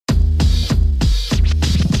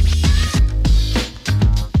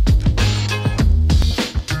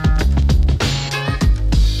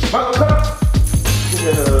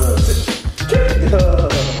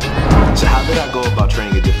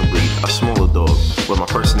where my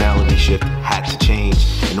personality shift had to change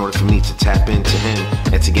in order for me to tap into him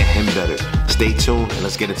and to get him better. Stay tuned and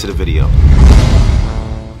let's get into the video.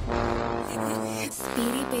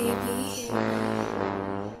 Speedy baby.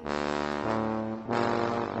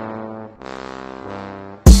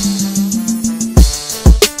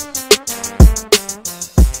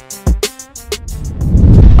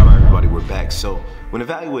 So when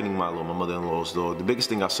evaluating Milo, my mother-in-law's dog, the biggest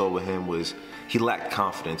thing I saw with him was he lacked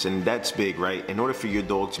confidence, and that's big, right? In order for your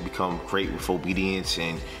dog to become great with obedience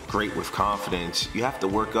and great with confidence, you have to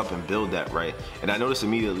work up and build that, right? And I noticed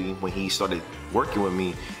immediately when he started working with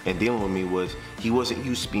me and dealing with me was he wasn't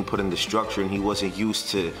used to being put in the structure, and he wasn't used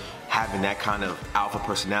to having that kind of alpha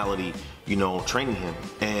personality, you know, training him.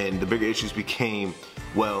 And the bigger issues became,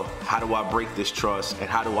 well, how do I break this trust and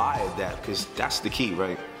how do I adapt? Because that's the key,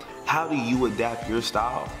 right? How do you adapt your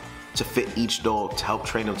style to fit each dog to help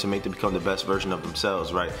train them to make them become the best version of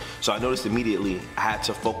themselves, right? So I noticed immediately I had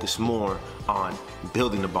to focus more on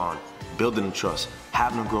building the bond, building the trust,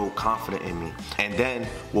 having them grow confident in me, and then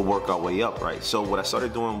we'll work our way up, right? So what I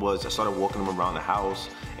started doing was I started walking him around the house,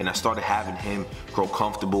 and I started having him grow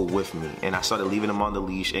comfortable with me, and I started leaving him on the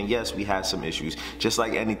leash. And yes, we had some issues, just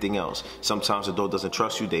like anything else. Sometimes the dog doesn't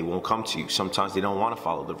trust you, they won't come to you. Sometimes they don't want to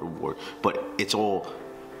follow the reward, but it's all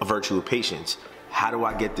a virtue of patience. How do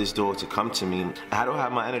I get this dog to come to me? How do I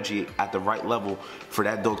have my energy at the right level for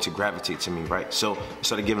that dog to gravitate to me, right? So I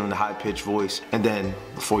started giving him the high-pitched voice, and then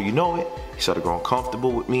before you know it, he started growing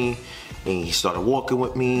comfortable with me, and he started walking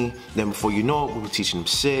with me. Then before you know it, we were teaching him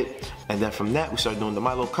sit, and then from that we started doing the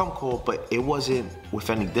Milo come call, but it wasn't with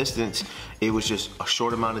any distance. It was just a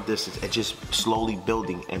short amount of distance and just slowly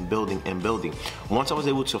building and building and building. Once I was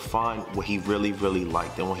able to find what he really, really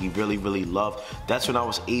liked and what he really, really loved, that's when I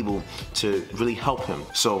was able to really help him.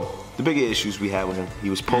 So the bigger issues we had with him, he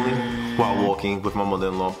was pulling while walking with my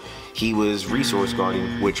mother-in-law. He was resource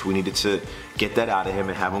guarding, which we needed to get that out of him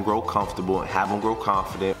and have him grow comfortable and have him grow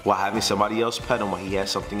confident while having somebody else pet him while he has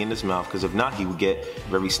something in his mouth, because if not, he would get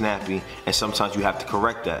very snappy, and sometimes you have to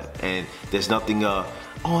correct that. And there's nothing, oh,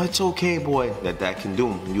 it's okay, boy, that can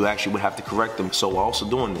do. You actually would have to correct them. So while also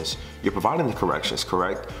doing this, you're providing the corrections,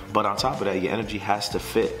 correct? But on top of that, your energy has to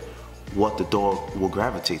fit what the dog will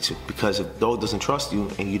gravitate to, because if the dog doesn't trust you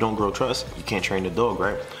and you don't grow trust, you can't train the dog,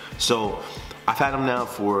 right? So I've had him now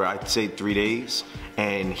for, I'd say, 3 days,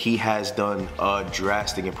 and he has done a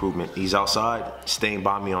drastic improvement. He's outside, staying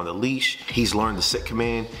by me on the leash. He's learned the sit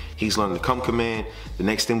command. He's learned the come command. The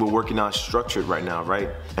next thing we're working on is structured right now, right?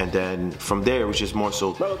 And then from there, it was just more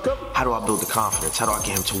so, how do I build the confidence? How do I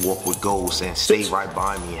get him to walk with goals and stay right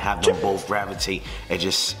by me and have them both gravitate and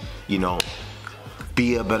just, you know,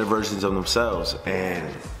 be better versions of themselves? And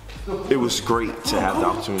it was great to have the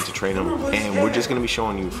opportunity to train him, and we're just going to be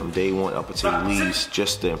showing you from day one up until he leaves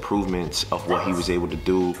just the improvements of what he was able to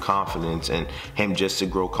do, confidence, and him just to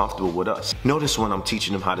grow comfortable with us. Notice when I'm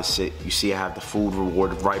teaching him how to sit, you see I have the food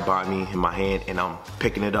reward right by me in my hand, and I'm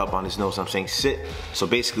picking it up on his nose. I'm saying sit. So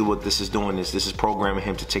basically what this is doing is this is programming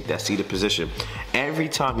him to take that seated position. Every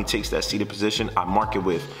time he takes that seated position, I mark it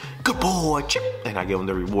with good boy, chip, and I give him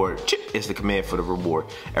the reward. Chip is the command for the reward.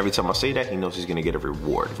 Every time I say that, he knows he's gonna get a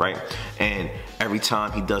reward, right? And every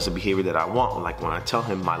time he does a behavior that I want, like when I tell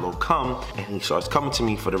him Milo come, and he starts coming to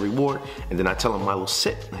me for the reward, and then I tell him Milo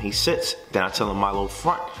sit, and he sits. Then I tell him Milo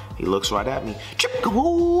front, he looks right at me, chip, good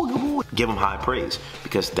boy, good boy. Give him high praise,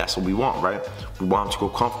 because that's what we want, right? We want him to grow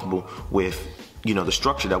comfortable with, you know, the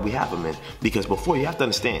structure that we have him in. Because before, you have to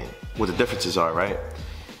understand what the differences are, right?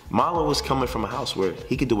 Milo was coming from a house where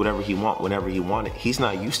he could do whatever he want whenever he wanted. He's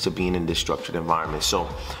not used to being in this structured environment. So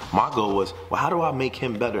my goal was, well, how do I make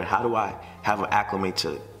him better? How do I have him acclimate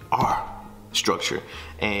to our structure?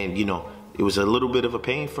 And, you know, it was a little bit of a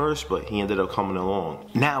pain first, but he ended up coming along.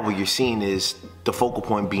 Now what you're seeing is the focal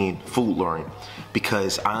point being food luring,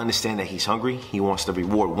 because I understand that he's hungry, he wants the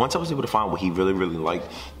reward. Once I was able to find what he really, really liked,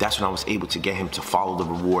 that's when I was able to get him to follow the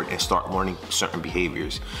reward and start learning certain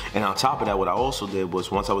behaviors. And on top of that, what I also did was,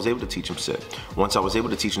 once I was able to teach him sit, once I was able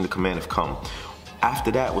to teach him the command of come, after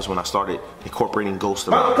that was when I started incorporating ghost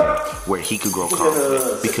around him, where he could grow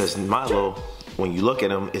confident. Because Milo, when you look at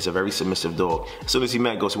him, is a very submissive dog. As soon as he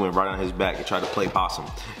met Ghost, he went right on his back and tried to play possum.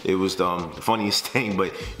 It was the funniest thing,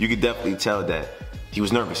 but you could definitely tell that he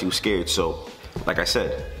was nervous, he was scared. So, like I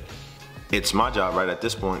said, it's my job right at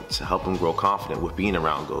this point to help him grow confident with being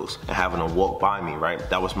around Ghost and having him walk by me, right?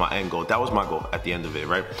 That was my end goal. That was my goal at the end of it,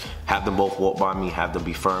 right? Have them both walk by me, have them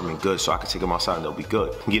be firm and good so I can take them outside and they'll be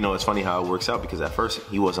good. You know, it's funny how it works out, because at first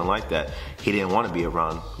he wasn't like that. He didn't want to be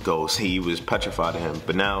around Ghost. He was petrified of him.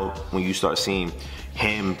 But now when you start seeing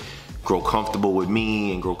him grow comfortable with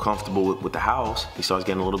me and grow comfortable with the house, he starts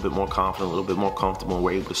getting a little bit more confident, a little bit more comfortable, and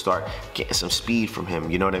we're able to start getting some speed from him,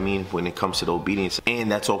 you know what I mean, when it comes to the obedience.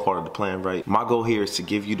 And that's all part of the plan, right? My goal here is to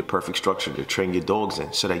give you the perfect structure to train your dogs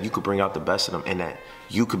in so that you could bring out the best of them and that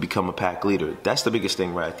you could become a pack leader. That's the biggest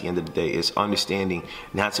thing, right, at the end of the day, is understanding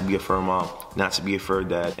not to be a fur mom, not to be a fur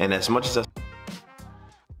dad. And as much as I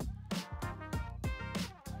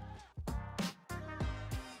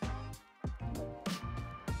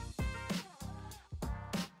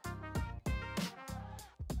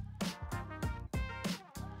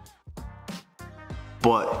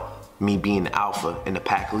but me being the alpha and the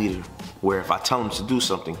pack leader, where if I tell him to do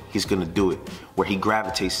something, he's gonna do it, where he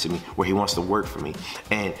gravitates to me, where he wants to work for me.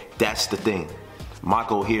 And that's the thing. My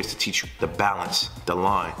goal here is to teach you the balance, the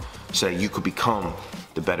line, so that you could become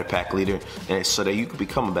the better pack leader, and so that you could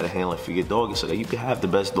become a better handler for your dog, and so that you can have the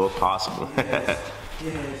best dog possible.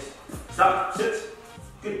 Yes. Stop, sit.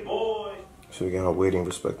 Good boy. So we got our waiting,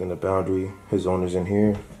 respecting the boundary. His owner's in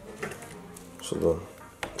here. So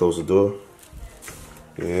close the door.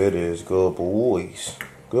 Yeah, it is. Good boys.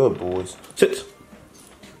 Good boys. Sit.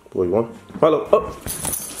 Boy, you want? Milo, up.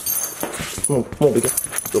 Come on, big guy.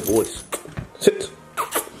 Good boys. Sit.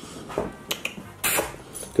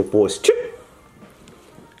 Good boys. Chip.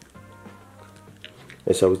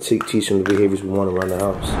 That's how we teach them the behaviors we want around the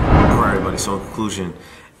house. All right, everybody. So in conclusion,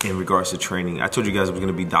 in regards to training, I told you guys I was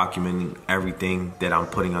going to be documenting everything that I'm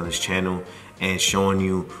putting on this channel and showing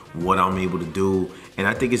you what I'm able to do. And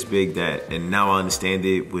I think it's big that, and now I understand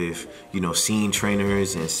it with, you know, seeing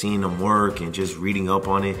trainers and seeing them work and just reading up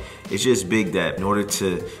on it. It's just big that in order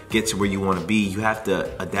to get to where you want to be, you have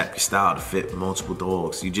to adapt your style to fit multiple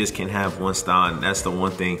dogs. You just can't have one style, and that's the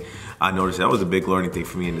one thing I noticed. That was a big learning thing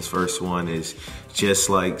for me in this first one, is just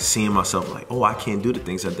like seeing myself like, oh, I can't do the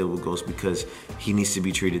things I did with Ghost because he needs to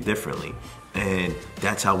be treated differently. And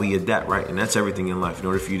that's how we adapt, right? And that's everything in life. In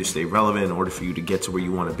order for you to stay relevant, in order for you to get to where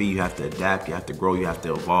you want to be, you have to adapt, you have to grow, you have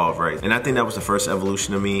to evolve, right? And I think that was the first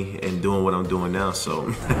evolution of me in doing what I'm doing now, so. All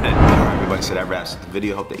right, everybody, so that wraps up the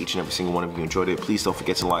video. Hope that each and every single one of you enjoyed it. Please don't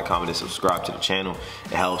forget to like, comment, and subscribe to the channel.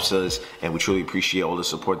 It helps us, and we truly appreciate all the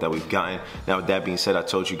support that we've gotten. Now, with that being said, I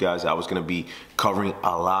told you guys I was gonna be covering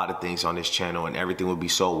a lot of things on this channel, and everything would be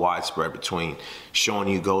so widespread between showing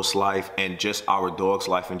you Ghost's life and just our dog's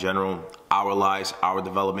life in general, our lives, our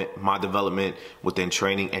development, my development within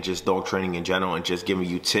training, and just dog training in general, and just giving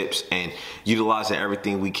you tips and utilizing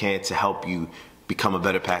everything we can to help you become a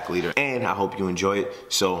better pack leader. And I hope you enjoy it.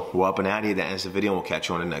 So we're up and out of here. That ends the video, and we'll catch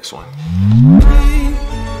you on the next one.